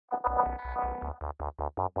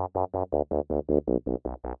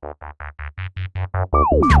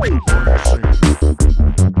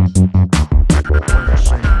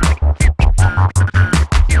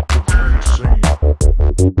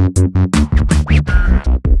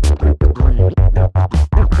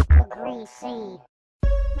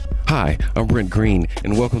Hi, I'm Brent Green,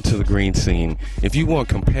 and welcome to the Green Scene. If you want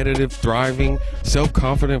competitive, thriving,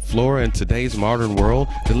 self-confident flora in today's modern world,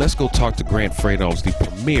 then let's go talk to Grant Fréedöms, the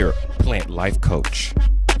premier plant life coach.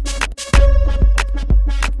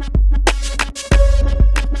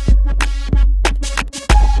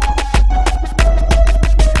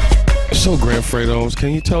 So, Grant Fréedöms,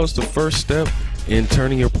 can you tell us the first step in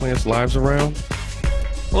turning your plants' lives around?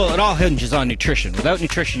 Well, it all hinges on nutrition. Without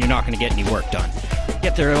nutrition, you're not going to get any work done.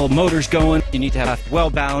 Get their little motors going, you need to have a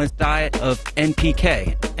well-balanced diet of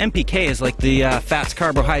NPK. NPK is like the fats,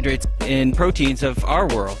 carbohydrates, and proteins of our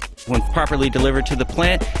world. When properly delivered to the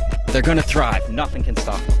plant, they're going to thrive. Nothing can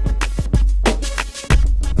stop them.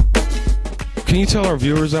 Can you tell our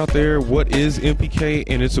viewers out there what is NPK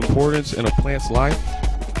and its importance in a plant's life?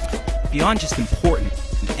 Beyond just important,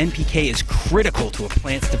 NPK is critical to a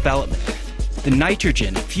plant's development. The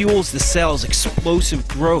nitrogen fuels the cell's explosive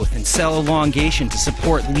growth and cell elongation to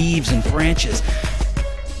support leaves and branches.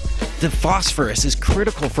 The phosphorus is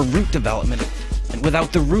critical for root development. And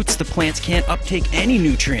without the roots, the plants can't uptake any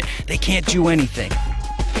nutrient. They can't do anything.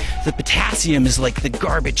 The potassium is like the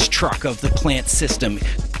garbage truck of the plant system.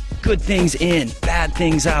 Good things in, bad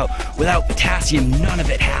things out. Without potassium, none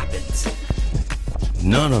of it happens.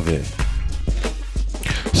 None of it.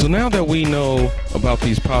 So now that we know about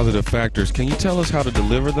these positive factors, can you tell us how to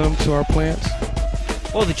deliver them to our plants?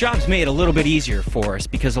 Well, the job's made a little bit easier for us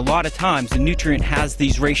because a lot of times the nutrient has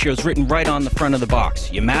these ratios written right on the front of the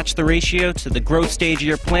box. You match the ratio to the growth stage of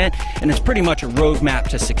your plant, and it's pretty much a roadmap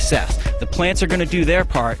to success. The plants are going to do their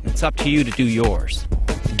part, and it's up to you to do yours.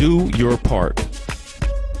 Do your part.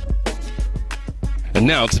 And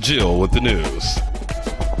now to Jill with the news.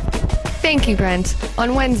 Thank you, Brent.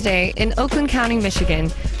 On Wednesday, in Oakland County,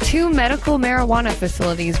 Michigan, 2 medical marijuana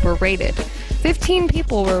facilities were raided. 15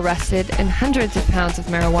 people were arrested and hundreds of pounds of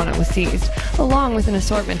marijuana was seized, along with an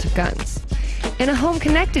assortment of guns. In a home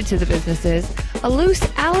connected to the businesses, a loose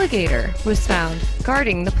alligator was found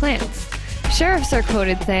guarding the plants. Sheriffs are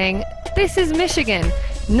quoted saying, "This is Michigan,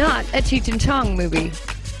 not a Cheech and Chong movie."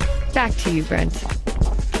 Back to you, Brent.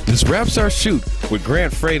 This wraps our shoot with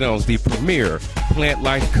Grant Fréedöms, the premier plant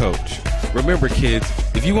life coach. Remember, kids,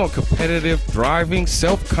 if you want competitive, thriving,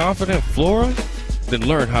 self-confident flora, then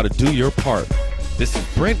learn how to do your part. This is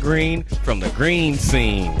Brent Green from the Green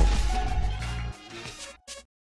Scene.